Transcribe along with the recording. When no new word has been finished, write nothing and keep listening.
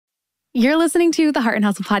You're listening to the Heart and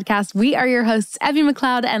Hustle podcast. We are your hosts, Evie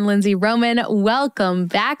McLeod and Lindsay Roman. Welcome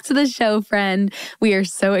back to the show, friend. We are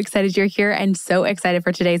so excited you're here and so excited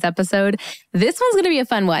for today's episode. This one's going to be a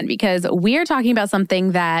fun one because we are talking about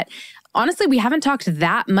something that honestly, we haven't talked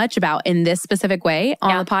that much about in this specific way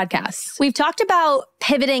on the podcast. We've talked about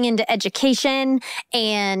pivoting into education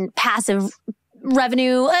and passive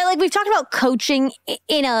revenue. Like we've talked about coaching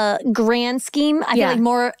in a grand scheme. I feel like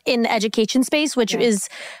more in the education space, which is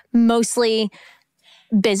mostly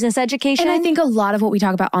business education. And I think a lot of what we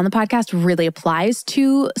talk about on the podcast really applies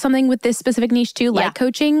to something with this specific niche too, like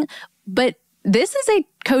coaching. But this is a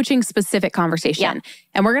coaching specific conversation.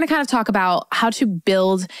 And we're going to kind of talk about how to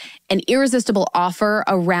build an irresistible offer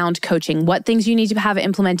around coaching, what things you need to have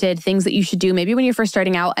implemented, things that you should do maybe when you're first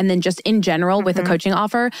starting out, and then just in general with a coaching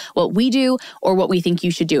offer, what we do or what we think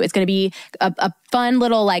you should do. It's going to be a fun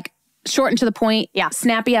little like short and to the point,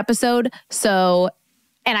 snappy episode.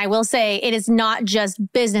 And I will say, it is not just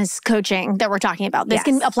business coaching that we're talking about. This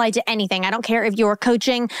can apply to anything. I don't care if you're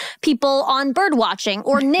coaching people on bird watching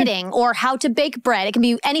or knitting or how to bake bread. It can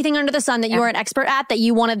be anything under the sun that you are an expert at that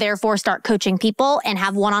you want to therefore start coaching people and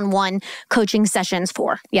have one-on-one coaching sessions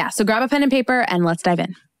for. Yeah, so grab a pen and paper and let's dive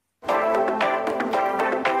in.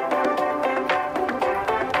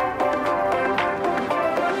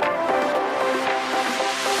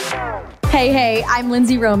 Hey, I'm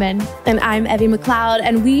Lindsay Roman. And I'm Evie McLeod,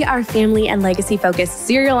 and we are family and legacy-focused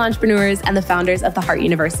serial entrepreneurs and the founders of the Heart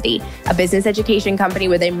University, a business education company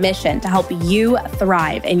with a mission to help you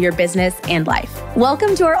thrive in your business and life.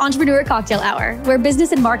 Welcome to our Entrepreneur Cocktail Hour, where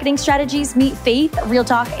business and marketing strategies meet faith, real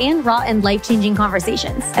talk, and raw and life-changing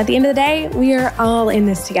conversations. At the end of the day, we are all in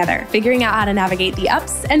this together, figuring out how to navigate the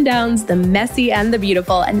ups and downs, the messy and the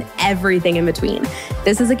beautiful, and everything in between.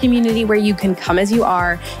 This is a community where you can come as you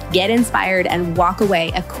are, get inspired, and walk away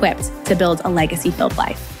equipped to build a legacy-filled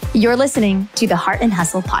life. You're listening to the Heart and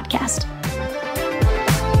Hustle podcast.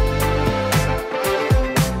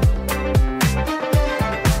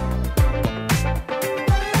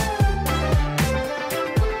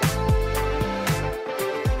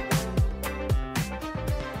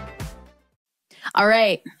 All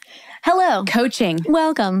right. Hello. Coaching.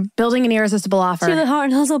 Welcome. Building an irresistible offer. To the Heart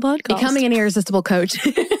and Hustle podcast. Becoming an irresistible coach.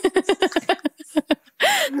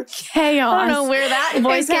 Chaos. I don't know where that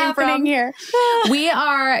voice came from here. We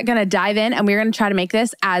are going to dive in and we're going to try to make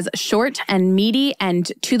this as short and meaty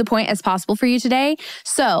and to the point as possible for you today.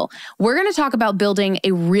 So we're going to talk about building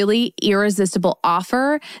a really irresistible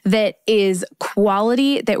offer that is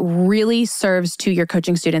quality, that really serves to your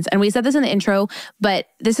coaching students. And we said this in the intro, but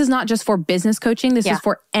this is not just for business coaching. This is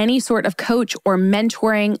for any sort of coach or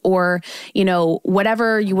mentoring or, you know,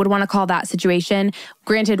 whatever you would want to call that situation.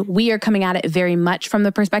 Granted, we are coming at it very much from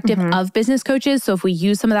the perspective of business coaches. So if we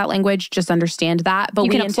use some of that language, just understand that. But you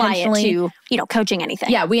we can apply it to, coaching anything.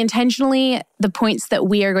 Yeah, we intentionally, the points that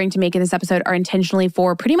we are going to make in this episode are intentionally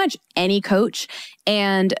for pretty much any coach.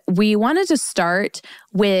 And we wanted to start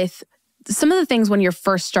with some of the things when you're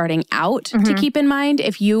first starting out to keep in mind.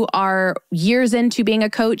 If you are years into being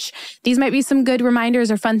a coach, these might be some good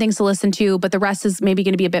reminders or fun things to listen to, but the rest is maybe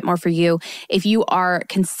going to be a bit more for you. If you are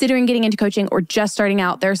considering getting into coaching or just starting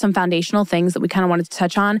out, there are some foundational things that we kind of wanted to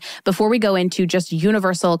touch on before we go into just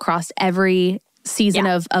universal across every season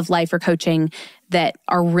of life or coaching that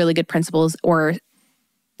are really good principles or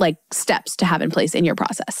like steps to have in place in your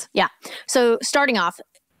process. Yeah. So starting off,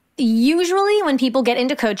 usually when people get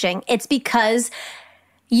into coaching, it's because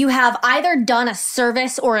you have either done a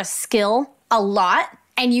service or a skill a lot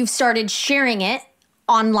and you've started sharing it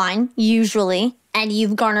online, usually, and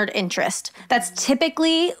you've garnered interest. That's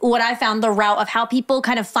typically what I found the route of how people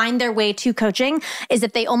kind of find their way to coaching is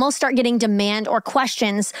if they almost start getting demand or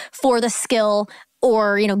questions for the skill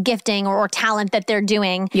or, gifting or talent that they're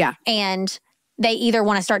doing. Yeah. And they either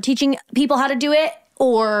want to start teaching people how to do it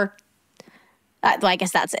or I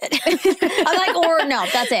guess that's it. I'm like, or no,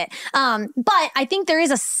 that's it. But I think there is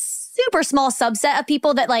a super small subset of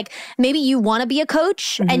people that like, maybe you want to be a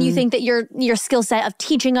coach and you think that your skill set of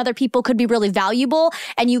teaching other people could be really valuable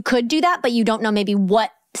and you could do that, but you don't know maybe what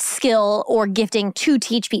skill or gifting to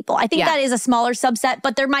teach people. I think that is a smaller subset,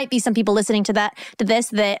 but there might be some people listening to this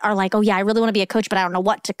that are like, oh yeah, I really want to be a coach, but I don't know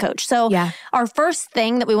what to coach. So our first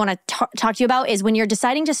thing that we want to talk to you about is when you're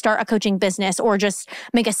deciding to start a coaching business or just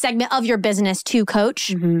make a segment of your business to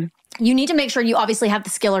coach, you need to make sure you obviously have the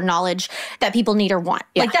skill or knowledge that people need or want.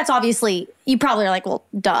 Yeah. Like that's obviously, you probably are like, well,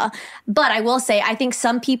 duh. But I will say, I think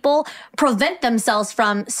some people prevent themselves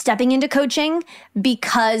from stepping into coaching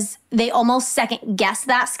because they almost second guess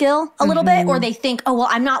that skill a little bit, or they think, oh, well,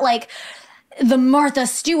 I'm not like the Martha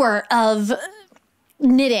Stewart of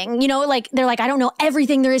knitting, like they're like, I don't know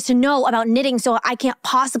everything there is to know about knitting, so I can't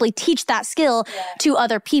possibly teach that skill to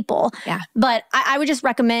other people. Yeah. But I would just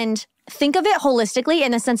recommend, think of it holistically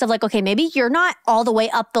in the sense of like, okay, maybe you're not all the way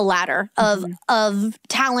up the ladder of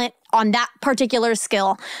talent on that particular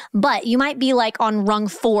skill, but you might be like on rung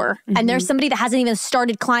 4 and there's somebody that hasn't even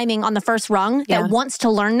started climbing on the first rung that wants to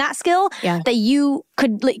learn that skill that you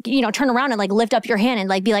could, turn around and like lift up your hand and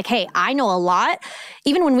like be like, hey, I know a lot.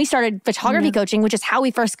 Even when we started photography coaching, which is how we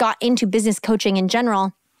first got into business coaching in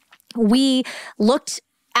general, we looked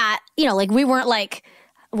at, like we weren't like,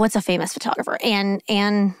 what's a famous photographer?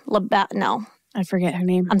 Anne LaBelle? No. I forget her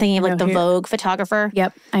name. I'm thinking of like the Vogue photographer.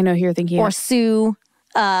 Yep. I know who you're thinking of. Or Sue.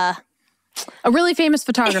 A really famous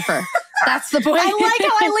photographer. That's the point. I like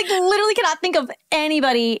how I like literally cannot think of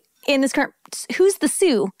anybody in this current. Who's the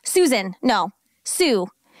Sue? Susan? No, Sue.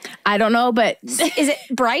 I don't know, but is it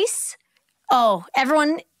Bryce? Oh,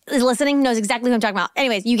 everyone is listening knows exactly who I'm talking about.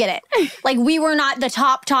 Anyways, you get it. Like we were not the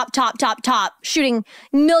top shooting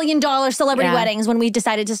 $1 million celebrity weddings when we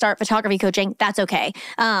decided to start photography coaching. That's okay.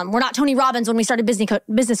 We're not Tony Robbins when we started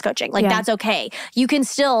business coaching. Like that's okay. You can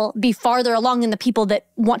still be farther along than the people that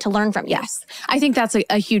want to learn from you. Yes. I think that's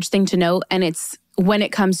a huge thing to note. And it's when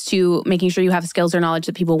it comes to making sure you have skills or knowledge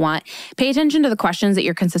that people want, pay attention to the questions that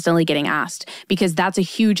you're consistently getting asked, because that's a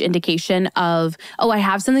huge indication of, oh, I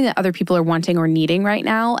have something that other people are wanting or needing right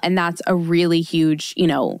now. And that's a really huge,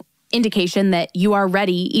 indication that you are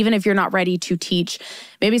ready, even if you're not ready to teach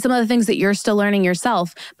maybe some of the things that you're still learning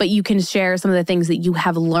yourself, but you can share some of the things that you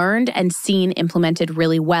have learned and seen implemented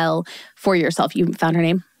really well for yourself. You found her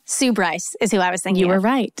name? Sue Bryce is who I was thinking You were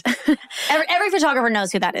right. Every photographer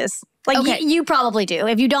knows who that is. Like you probably do.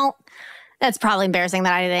 If you don't, that's probably embarrassing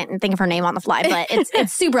that I didn't think of her name on the fly, but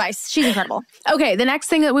it's Sue Bryce. She's incredible. Okay, the next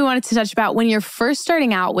thing that we wanted to touch about when you're first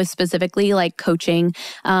starting out with specifically like coaching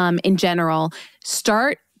in general,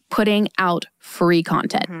 start putting out free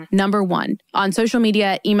content. Number 1, on social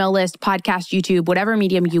media, email list, podcast, YouTube, whatever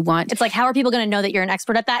medium you want. It's like, how are people going to know that you're an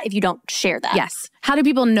expert at that if you don't share that? Yes. How do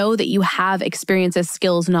people know that you have experiences,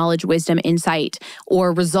 skills, knowledge, wisdom, insight,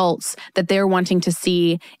 or results that they're wanting to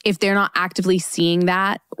see if they're not actively seeing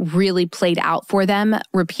that really played out for them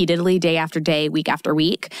repeatedly, day after day, week after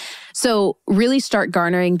week? So really start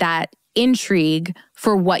garnering that intrigue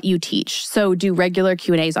for what you teach. So do regular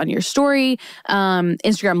Q&As on your story.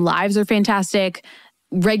 Instagram lives are fantastic.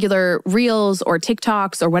 Regular reels or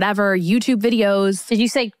TikToks or whatever, YouTube videos. Did you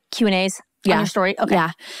say Q&As on your story? Okay.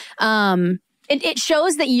 Yeah. It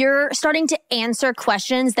shows that you're starting to answer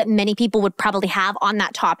questions that many people would probably have on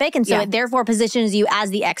that topic. And so it therefore positions you as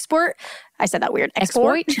the expert. I said that weird.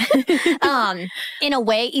 Export. In a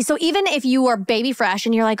way. So even if you are baby fresh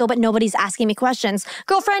and you're like, oh, but nobody's asking me questions.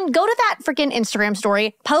 Girlfriend, go to that freaking Instagram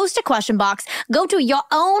story, post a question box, go to your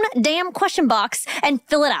own damn question box and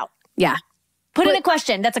fill it out. Yeah. Put in a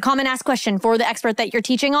question. That's a common asked question for the expert that you're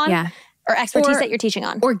teaching on. Yeah. Or expertise that you're teaching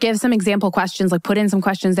on. Or give some example questions, like put in some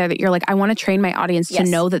questions there that you're like, I want to train my audience to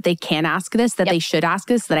know that they can ask this, that they should ask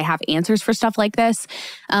this, that I have answers for stuff like this.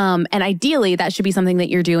 And ideally, that should be something that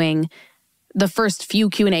you're doing the first few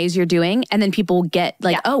Q&As you're doing, and then people get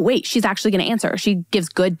like, oh, wait, she's actually going to answer. She gives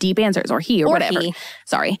good, deep answers, or he, or whatever.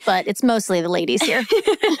 Sorry. But it's mostly the ladies here.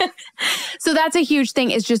 So that's a huge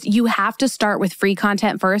thing. It's just, you have to start with free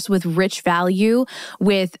content first, with rich value,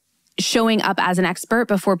 with showing up as an expert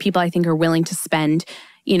before people, I think, are willing to spend,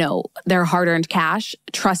 their hard-earned cash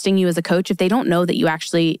trusting you as a coach if they don't know that you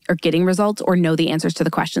actually are getting results or know the answers to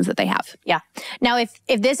the questions that they have. Yeah. Now, if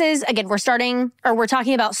this is, again, we're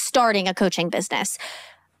talking about starting a coaching business.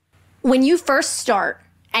 When you first start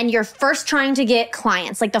and you're first trying to get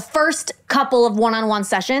clients, like the first couple of one-on-one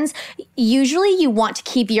sessions, usually you want to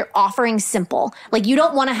keep your offering simple. Like you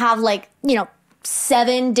don't want to have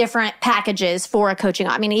 7 different packages for a coaching.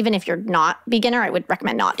 I mean, even if you're not beginner, I would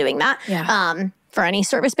recommend not doing that. Yeah. For any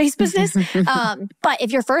service-based business. But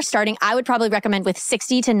if you're first starting, I would probably recommend with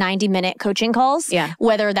 60 to 90-minute coaching calls,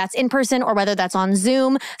 whether that's in person or whether that's on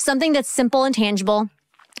Zoom, something that's simple and tangible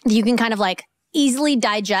that you can kind of like easily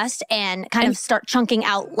digest and kind of start chunking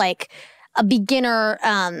out like a beginner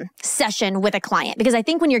session with a client. Because I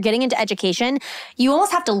think when you're getting into education, you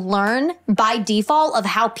almost have to learn by default of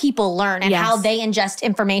how people learn and how they ingest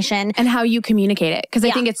information. And how you communicate it. Because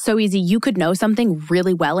I think it's so easy. You could know something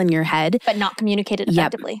really well in your head, but not communicate it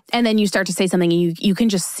effectively. And then you start to say something and you can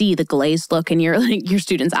just see the glazed look in your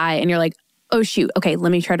student's eye and you're like, oh shoot, okay,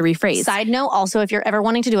 let me try to rephrase. Side note, also, if you're ever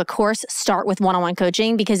wanting to do a course, start with one-on-one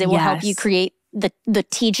coaching because it will help you create the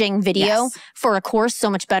teaching video for a course so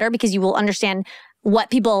much better because you will understand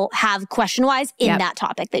what people have question-wise in that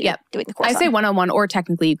topic that you're doing the course I say one-on-one, or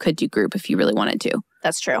technically you could do group if you really wanted to.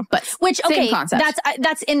 That's true. But same concept.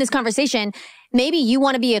 That's in this conversation. Maybe you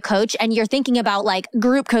want to be a coach and you're thinking about like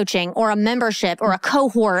group coaching or a membership or a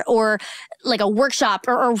cohort or like a workshop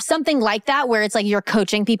or something like that, where it's like you're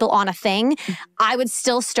coaching people on a thing. I would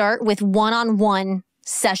still start with one-on-one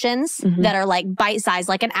sessions that are like bite-sized,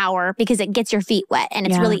 like an hour, because it gets your feet wet and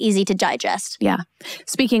it's really easy to digest. Yeah.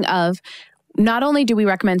 Speaking of, not only do we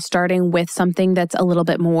recommend starting with something that's a little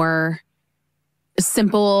bit more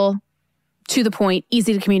simple, to the point,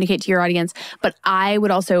 easy to communicate to your audience, but I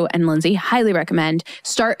would also, and Lindsay, highly recommend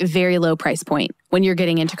start very low price point when you're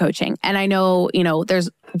getting into coaching. And I know,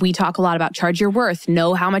 we talk a lot about charge your worth,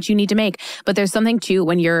 know how much you need to make, but there's something too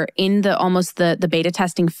when you're in almost the beta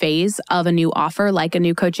testing phase of a new offer, like a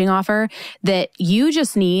new coaching offer, that you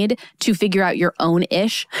just need to figure out your own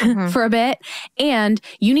ish for a bit. And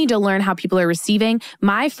you need to learn how people are receiving.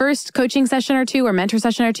 My first coaching session or two or mentor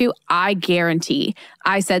session or two, I guarantee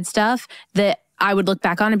I said stuff that I would look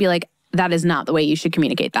back on and be like, that is not the way you should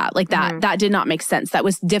communicate that. Like that did not make sense. That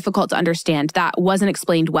was difficult to understand. That wasn't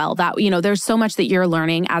explained well. That, there's so much that you're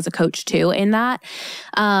learning as a coach too in that.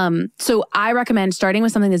 So I recommend starting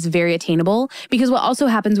with something that's very attainable, because what also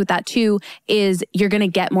happens with that too is you're going to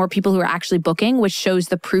get more people who are actually booking, which shows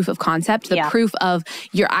the proof of concept, the proof of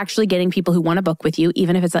you're actually getting people who want to book with you,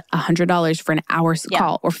 even if it's $100 for an hour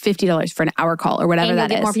call or $50 for an hour call or whatever that is.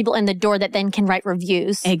 And you'll get more people in the door that then can write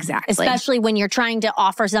reviews. Exactly. Especially when you're trying to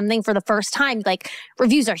offer something for the first time. Like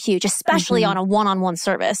reviews are huge, especially on a one-on-one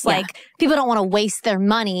service. Like people don't want to waste their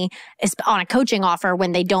money on a coaching offer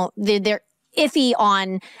when they're iffy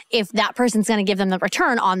on if that person's going to give them the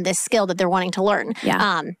return on this skill that they're wanting to learn.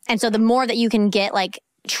 And so the more that you can get like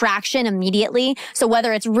traction immediately. So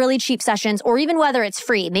whether it's really cheap sessions or even whether it's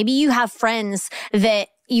free, maybe you have friends that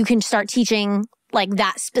you can start teaching like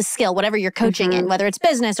that skill, whatever you're coaching in, whether it's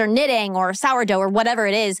business or knitting or sourdough or whatever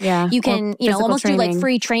it is, you can, almost do like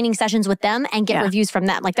free training sessions with them and get reviews from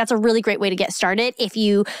them. Like that's a really great way to get started if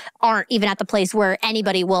you aren't even at the place where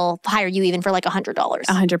anybody will hire you even for like $100.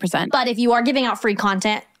 100%. But if you are giving out free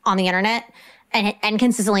content on the internet and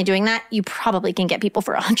consistently doing that, you probably can get people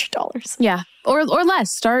for $100. Yeah. Or less.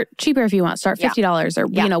 Start cheaper if you want. Start $50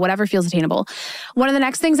 or, whatever feels attainable. One of the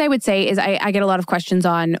next things I would say is I get a lot of questions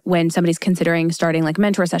on when somebody's considering starting like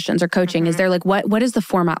mentor sessions or coaching. Is they're like, what does the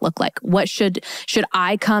format look like? What should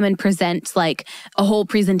I come and present like a whole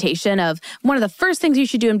presentation of one of the first things you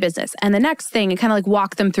should do in business and the next thing, and kind of like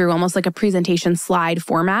walk them through almost like a presentation slide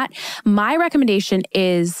format? My recommendation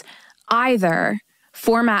is either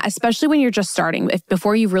format, especially when you're just starting,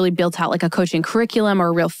 before you've really built out like a coaching curriculum or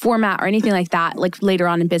a real format or anything like that, like later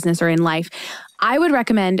on in business or in life, I would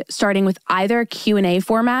recommend starting with either a Q&A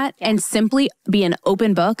format and simply be an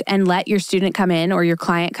open book and let your student come in or your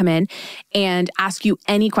client come in and ask you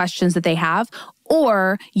any questions that they have.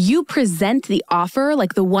 Or you present the offer,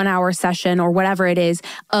 like the 1 hour session or whatever it is,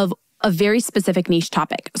 of a very specific niche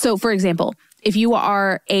topic. So for example, if you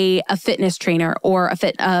are a fitness trainer or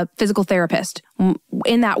a physical therapist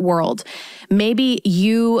in that world, maybe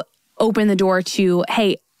you open the door to,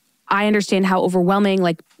 hey, I understand how overwhelming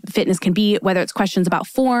like fitness can be, whether it's questions about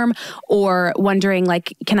form or wondering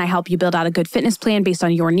like, can I help you build out a good fitness plan based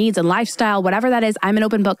on your needs and lifestyle, whatever that is, I'm an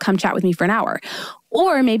open book, come chat with me for an hour.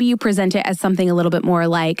 Or maybe you present it as something a little bit more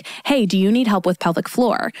like, hey, do you need help with pelvic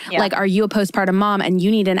floor? Like, are you a postpartum mom and you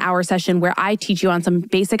need an hour session where I teach you on some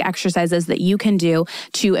basic exercises that you can do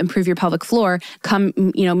to improve your pelvic floor? Come,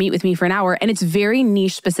 meet with me for an hour. And it's very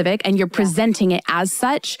niche specific and you're presenting it as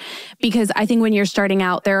such, because I think when you're starting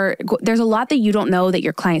out, there's a lot that you don't know that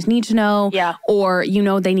your clients need to know, or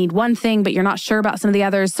they need one thing, but you're not sure about some of the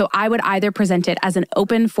others. So I would either present it as an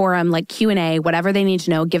open forum, like Q&A, whatever they need to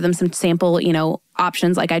know, give them some sample,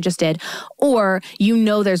 options like I just did, or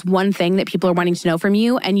there's one thing that people are wanting to know from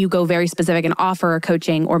you and you go very specific and offer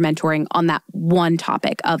coaching or mentoring on that one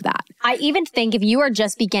topic of that. I even think if you are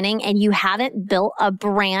just beginning and you haven't built a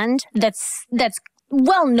brand that's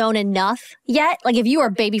well known enough yet, like if you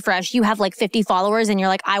are baby fresh, you have like 50 followers and you're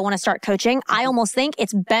like, I want to start coaching, I almost think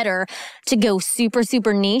it's better to go super,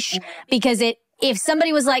 super niche, because if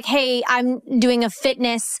somebody was like, hey, I'm doing a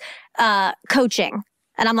fitness coaching,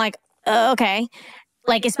 and I'm like, okay.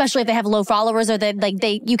 Like, especially if they have low followers or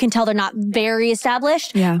you can tell they're not very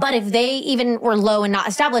established. Yeah. But if they even were low and not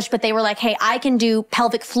established, but they were like, hey, I can do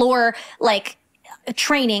pelvic floor, like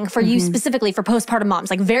training for you specifically for postpartum moms,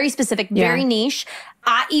 like very specific, very niche.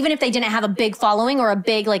 Even if they didn't have a big following or a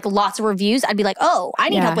big, like lots of reviews, I'd be like, oh, I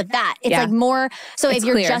need help with that. It's like more. So if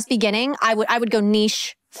you're just beginning, I would go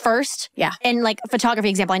niche first. Yeah. And like photography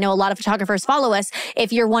example, I know a lot of photographers follow us.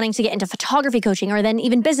 If you're wanting to get into photography coaching or then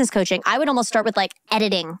even business coaching, I would almost start with like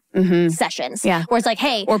editing sessions. Yeah. Where it's like,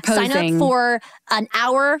 hey, or sign up for an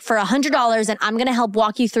hour for $100 and I'm going to help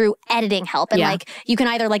walk you through editing help. And like, you can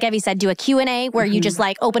either, like Evie said, do a Q&A where you just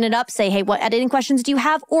like open it up, say, hey, what editing questions do you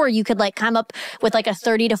have? Or you could like come up with like a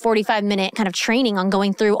 30 to 45 minute kind of training on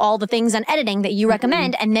going through all the things on editing that you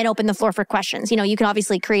recommend and then open the floor for questions. You know, you can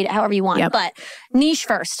obviously create it however you want, but niche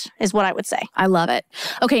first is what I would say. I love it.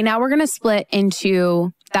 Okay, now we're going to split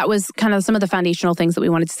into, that was kind of some of the foundational things that we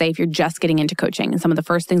wanted to say if you're just getting into coaching and some of the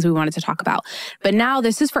first things we wanted to talk about. But now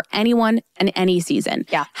this is for anyone in any season.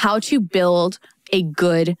 Yeah. How to build a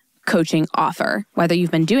good coaching offer, whether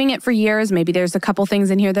you've been doing it for years, maybe there's a couple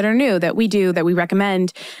things in here that are new that we do that we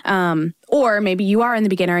recommend, or maybe you are in the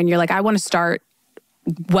beginner and you're like, I want to start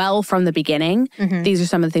well from the beginning. These are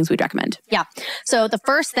some of the things we'd recommend. Yeah. So the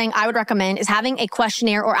first thing I would recommend is having a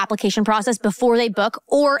questionnaire or application process before they book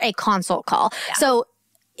or a consult call. Yeah. So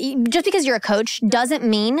just because you're a coach doesn't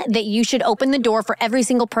mean that you should open the door for every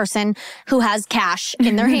single person who has cash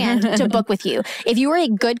in their hand to book with you. If you are a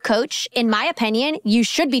good coach, in my opinion, you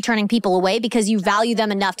should be turning people away because you value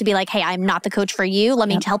them enough to be like, hey, I'm not the coach for you. Let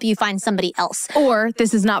me help you find somebody else. Or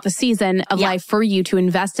this is not the season of life for you to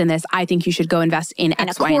invest in this. I think you should go invest in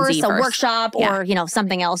X, Y, and Z a first. workshop, or, you know,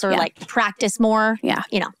 something else, or like practice more. Yeah.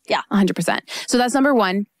 You know, 100%. So that's number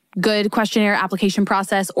one, good questionnaire application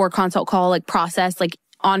process or consult call, like process, like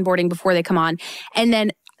onboarding before they come on. And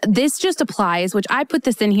then this just applies, which I put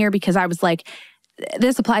this in here because I was like,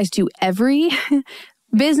 this applies to every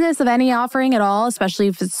business of any offering at all, especially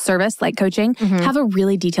if it's service like coaching, have a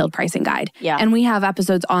really detailed pricing guide. Yeah. And we have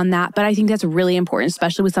episodes on that, but I think that's really important,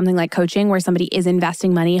 especially with something like coaching where somebody is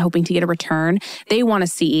investing money, hoping to get a return. They want to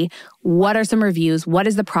see what are some reviews? What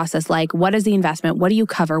is the process like? What is the investment? What do you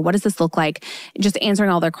cover? What does this look like? Just answering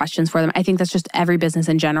all their questions for them. I think that's just every business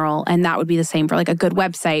in general. And that would be the same for like a good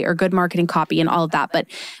website or good marketing copy and all of that. But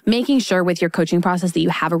making sure with your coaching process that you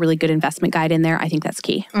have a really good investment guide in there, I think that's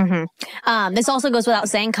key. This also goes without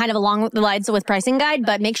saying, kind of along the lines with pricing guide,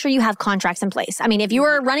 but make sure you have contracts in place. I mean, if you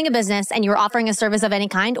are running a business and you're offering a service of any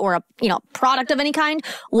kind or a product of any kind,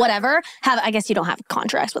 whatever, I guess you don't have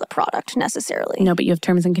contracts with a product necessarily. No, but you have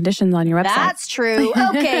terms and conditions on your website. That's true.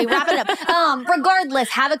 Okay, wrap it up. Regardless,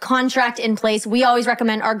 have a contract in place. We always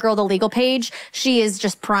recommend our girl, the legal page. She is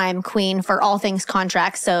just prime queen for all things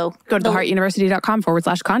contracts. So go to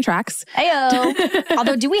theheartuniversity.com/contracts. Heyo.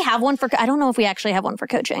 Although, do we have one for? I don't know if we actually have one for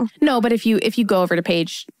coaching. No, but if you go over to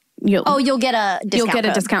page, you'll get a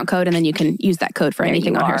discount code, and then you can use that code for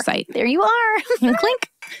anything on her site. There you are. Clink.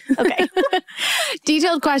 Okay.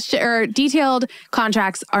 Detailed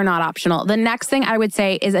contracts are not optional. The next thing I would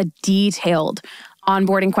say is a detailed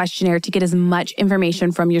onboarding questionnaire to get as much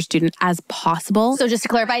information from your student as possible. So just to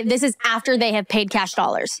clarify, this is after they have paid cash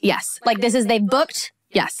dollars. Yes. Like they've booked.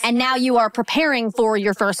 Yes. And now you are preparing for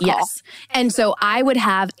your first call. Yes. And so I would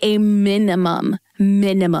have a minimum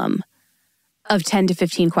of 10 to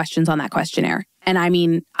 15 questions on that questionnaire. And I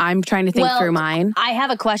mean, I'm trying to think through mine. I have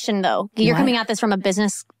a question though. You're coming at this from a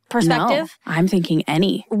business perspective? No, I'm thinking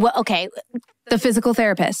any. Well, okay. The physical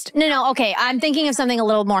therapist. No. Okay. I'm thinking of something a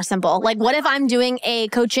little more simple. Like what if I'm doing a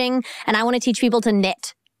coaching and I want to teach people to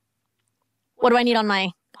knit? What do I need on my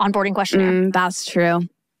onboarding questionnaire? That's true.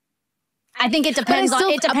 I think it depends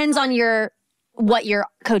on what you're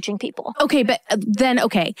coaching people. Okay, but then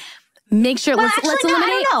make sure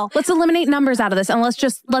let's eliminate numbers out of this and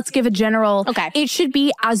let's give a general. Okay. It should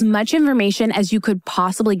be as much information as you could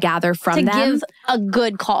possibly gather from them to give a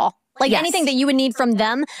good call. Like anything that you would need from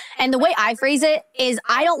them. And the way I phrase it is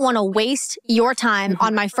I don't want to waste your time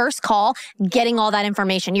on my first call getting all that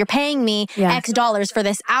information. You're paying me X dollars for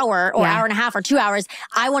this hour or hour and a half or 2 hours.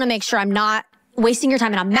 I want to make sure I'm not wasting your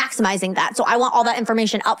time and I'm maximizing that. So I want all that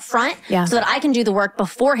information up front so that I can do the work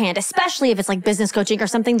beforehand, especially if it's like business coaching or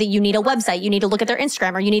something that you need a website, you need to look at their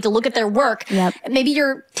Instagram or you need to look at their work. Yep. Maybe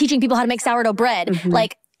you're teaching people how to make sourdough bread.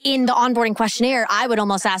 Like in the onboarding questionnaire, I would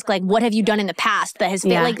almost ask like, what have you done in the past that has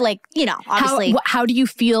obviously. How do you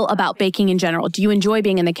feel about baking in general? Do you enjoy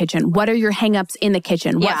being in the kitchen? What are your hangups in the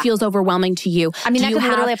kitchen? What feels overwhelming to you? I mean, that could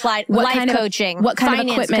literally apply life coaching. What kind of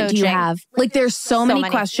equipment do you have? Like there's so many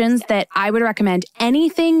questions that I would recommend.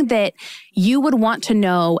 Anything that you would want to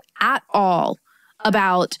know at all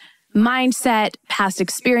about mindset, past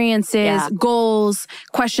experiences, goals,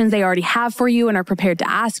 questions they already have for you and are prepared to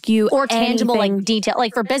ask you. Or tangible, like detail,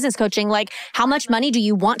 like for business coaching, like how much money do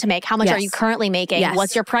you want to make? How much are you currently making?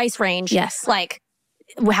 What's your price range? Like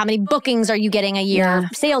how many bookings are you getting a year?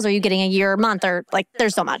 Sales are you getting a year, month, or like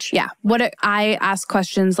there's so much. I ask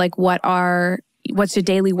questions like what are what's your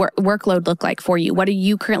daily workload look like for you? What are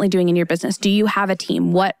you currently doing in your business? Do you have a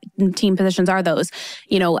team? What team positions are those?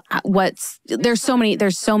 You know, there's so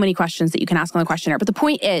many questions that you can ask on the questionnaire. But the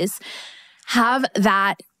point is, have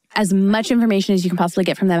that as much information as you can possibly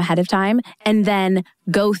get from them ahead of time, and then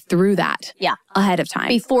go through that ahead of time.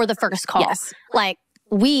 Before the first call. Yes. Like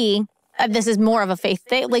this is more of a faith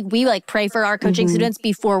thing. Like we pray for our coaching students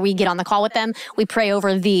before we get on the call with them. We pray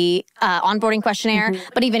over the onboarding questionnaire.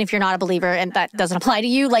 But even if you're not a believer and that doesn't apply to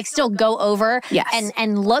you, like still go over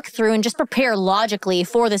and look through and just prepare logically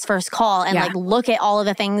for this first call and like look at all of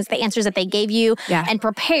the things, the answers that they gave you and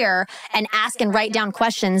prepare and ask and write down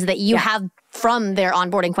questions that you have from their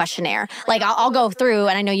onboarding questionnaire. Like I'll go through,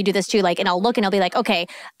 and I know you do this too, like, and I'll look and I'll be like, okay,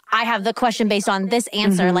 I have the question based on this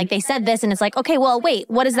answer. Like they said this, and it's like, okay, well, wait,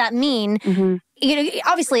 what does that mean? You know,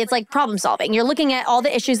 obviously it's like problem solving. You're looking at all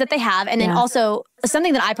the issues that they have. And then also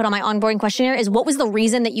something that I put on my onboarding questionnaire is, what was the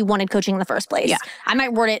reason that you wanted coaching in the first place? I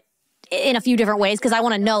might word it in a few different ways because I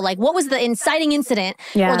want to know, like, what was the inciting incident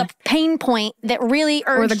or the pain point that really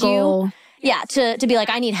urged or the goal. you? Yeah, to be like,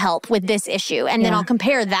 I need help with this issue. And then I'll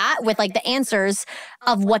compare that with like the answers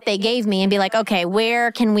of what they gave me and be like, okay,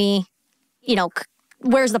 where can we, you know,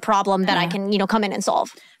 where's the problem that I can, you know, come in and solve?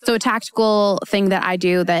 So a tactical thing that I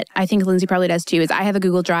do that I think Lindsay probably does too is I have a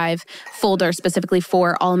Google Drive folder specifically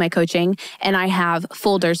for all of my coaching, and I have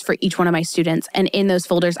folders for each one of my students. And in those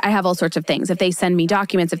folders, I have all sorts of things. If they send me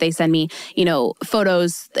documents, if they send me, you know,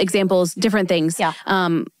 photos, examples, different things,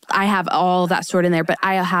 I have all of that stored in there. But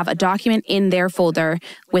I have a document in their folder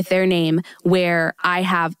with their name where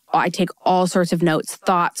I take all sorts of notes,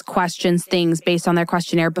 thoughts, questions, things based on their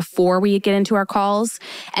questionnaire before we get into our calls.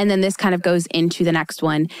 And then this kind of goes into the next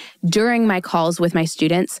one. During my calls with my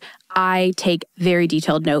students, I take very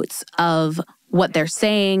detailed notes of what they're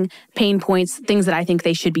saying, pain points, things that I think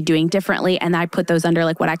they should be doing differently. And I put those under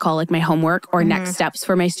like what I call like my homework or next steps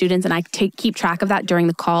for my students. And I keep track of that during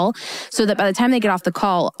the call so that by the time they get off the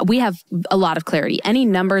call, we have a lot of clarity. Any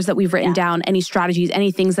numbers that we've written down, any strategies, any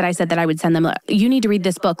things that I said that I would send them, you need to read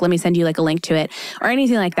this book. Let me send you like a link to it or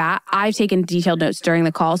anything like that. I've taken detailed notes during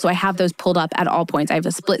the call. So I have those pulled up at all points. I have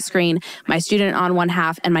a split screen, my student on one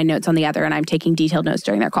half and my notes on the other. And I'm taking detailed notes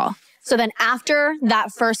during their call. So then after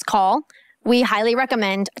that first call, we highly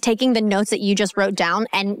recommend taking the notes that you just wrote down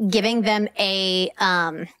and giving them a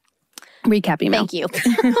recap email. Thank you.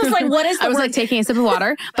 I was like, what is the I was word? like taking a sip of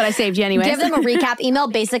water, but I saved you anyways. Give them a recap email,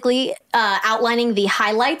 basically outlining the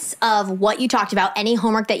highlights of what you talked about, any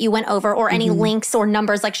homework that you went over, or any links or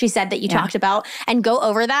numbers, like she said, that you talked about, and go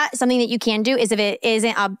over that. Something that you can do is if it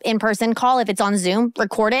isn't an in-person call, if it's on Zoom,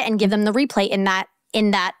 record it and give them the replay in that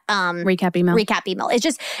recap email.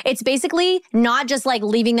 It's basically not just like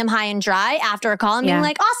leaving them high and dry after a call and being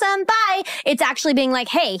like, awesome, bye. It's actually being like,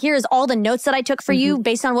 hey, here's all the notes that I took for you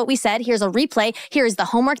based on what we said. Here's a replay. Here's the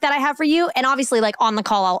homework that I have for you. And obviously, like on the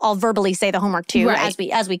call, I'll verbally say the homework too as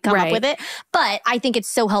we come up with it. But I think it's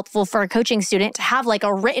so helpful for a coaching student to have like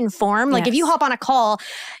a written form. Like if you hop on a call,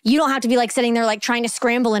 you don't have to be like sitting there like trying to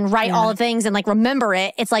scramble and write all the things and like remember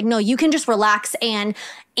it. It's like, no, you can just relax and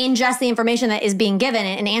ingest the information that is being given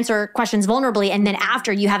and answer questions vulnerably. And then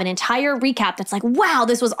after, you have an entire recap that's like, wow,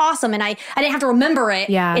 this was awesome. And I didn't have to remember it.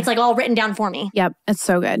 Yeah. It's like all written down for me. Yep. It's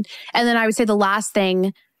so good. And then I would say the last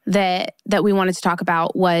thing that we wanted to talk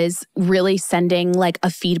about was really sending like a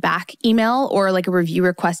feedback email or like a review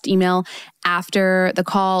request email after the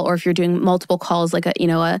call, or if you're doing multiple calls, like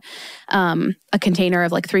a container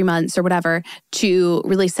of like 3 months or whatever, to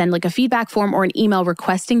really send like a feedback form or an email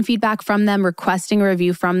requesting feedback from them, requesting a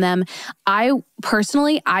review from them. I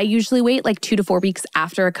usually wait like 2 to 4 weeks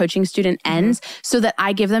after a coaching student ends so that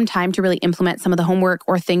I give them time to really implement some of the homework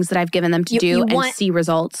or things that I've given them to do and see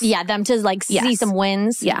results. Yeah, them to like see some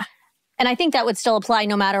wins. Yeah. And I think that would still apply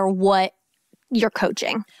no matter what you're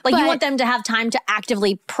coaching. Like you want them to have time to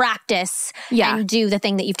actively practice and do the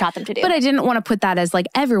thing that you've taught them to do. But I didn't want to put that as like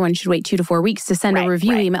everyone should wait 2 to 4 weeks to send a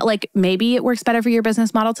review email. Like maybe it works better for your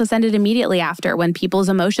business model to send it immediately after when people's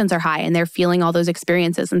emotions are high and they're feeling all those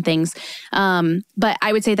experiences and things. But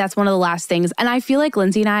I would say that's one of the last things. And I feel like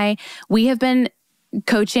Lindsay and we have been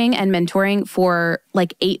coaching and mentoring for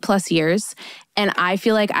like 8+ years. And I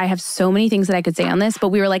feel like I have so many things that I could say on this, but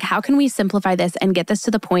we were like, how can we simplify this and get this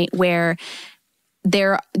to the point where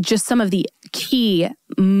they're just some of the key,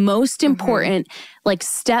 most important, like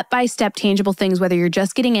step-by-step tangible things, whether you're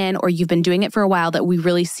just getting in or you've been doing it for a while, that we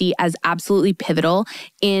really see as absolutely pivotal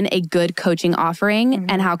in a good coaching offering.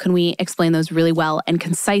 And how can we explain those really well and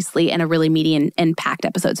concisely in a really meaty and packed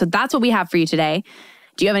episode? So that's what we have for you today.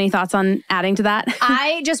 Do you have any thoughts on adding to that?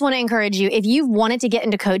 I just want to encourage you, if you've wanted to get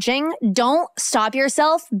into coaching, don't stop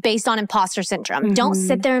yourself based on imposter syndrome. Don't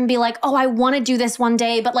sit there and be like, oh, I want to do this one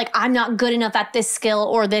day, but like, I'm not good enough at this skill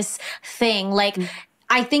or this thing. Like,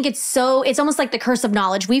 I think it's almost like the curse of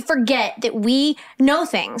knowledge. We forget that we know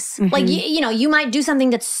things. Like, you might do something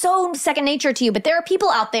that's so second nature to you, but there are people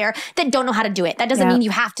out there that don't know how to do it. That doesn't mean you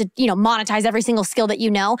have to, monetize every single skill that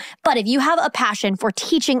you know. But if you have a passion for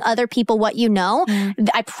teaching other people what you know,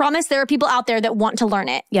 I promise there are people out there that want to learn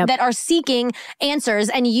it, that are seeking answers.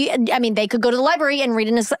 And they could go to the library and read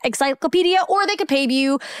an encyclopedia, or they could pay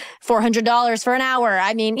you $400 for an hour.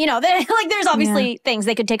 I mean, there's obviously things.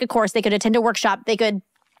 They could take a course, they could attend a workshop, they could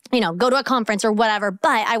go to a conference or whatever.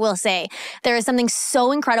 But I will say there is something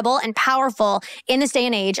so incredible and powerful in this day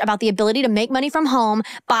and age about the ability to make money from home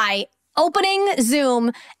by opening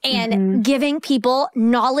Zoom and giving people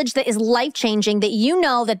knowledge that is life-changing that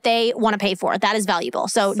that they want to pay for. That is valuable.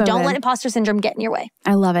 So don't let imposter syndrome get in your way.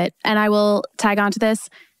 I love it. And I will tag onto this.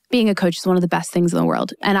 Being a coach is one of the best things in the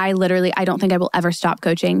world. And I don't think I will ever stop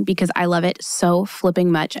coaching because I love it so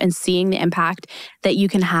flipping much. And seeing the impact that you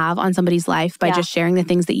can have on somebody's life by just sharing the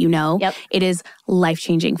things that you know, it is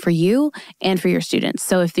life-changing for you and for your students.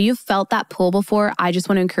 So if you've felt that pull before, I just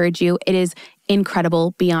want to encourage you. It is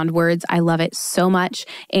incredible beyond words. I love it so much.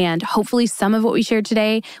 And hopefully some of what we shared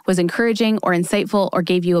today was encouraging or insightful or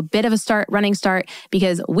gave you a bit of a running start,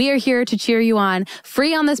 because we are here to cheer you on,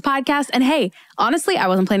 free on this podcast. And hey, honestly, I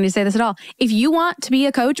wasn't planning to say this at all. If you want to be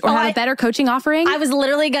a coach or have a better coaching offering. I was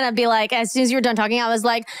literally going to be like, as soon as you were done talking, I was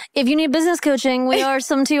like, if you need business coaching, we are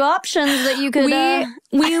some 2 options that you could.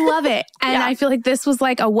 We love it. And I feel like this was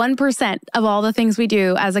like a 1% of all the things we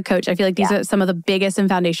do as a coach. I feel like these are some of the biggest and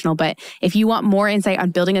foundational. But if you want more insight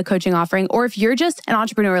on building a coaching offering, or if you're just an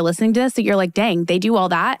entrepreneur listening to this, that you're like, dang, they do all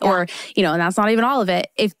that, or, and that's not even all of it.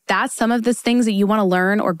 If that's some of the things that you want to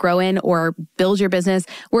learn or grow in or build your business,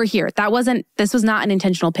 we're here. This was not an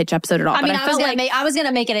intentional pitch episode at all. I mean, I was going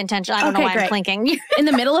to make it intentional. I don't know why I'm clinking. In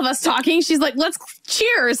the middle of us talking, she's like, let's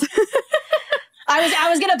cheers. I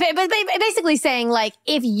was going to, but basically saying like,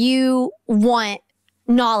 if you want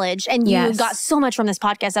knowledge and you got so much from this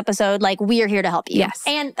podcast episode, like, we are here to help you. Yes.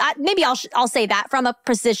 And maybe I'll say that from a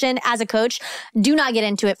position as a coach, do not get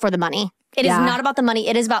into it for the money. It is not about the money.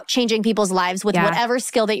 It is about changing people's lives with whatever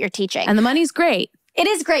skill that you're teaching. And the money's great. It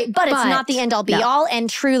is great, but it's not the end all be all. And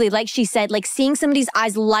truly, like she said, like seeing somebody's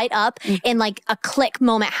eyes light up and like a click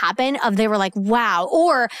moment happen of they were like, wow.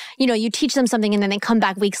 Or, you teach them something and then they come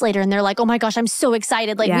back weeks later and they're like, oh my gosh, I'm so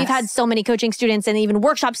excited. Like we've had so many coaching students and even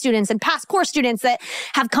workshop students and past course students that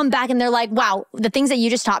have come back and they're like, wow, the things that you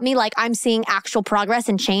just taught me, like I'm seeing actual progress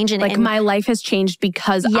and change. And my life has changed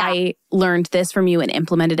because I learned this from you and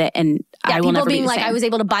implemented it. And I will never be the same. People being like, I was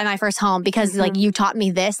able to buy my first home because like you taught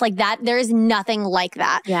me this, like that. There is nothing like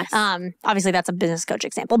that. Yes. Obviously that's a business coach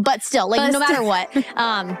example, but still, like no matter what,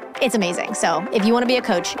 it's amazing. So if you want to be a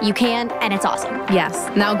coach, you can, and it's awesome.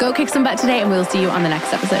 Yes. Now go kick some butt today, and we'll see you on the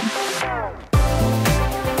next episode.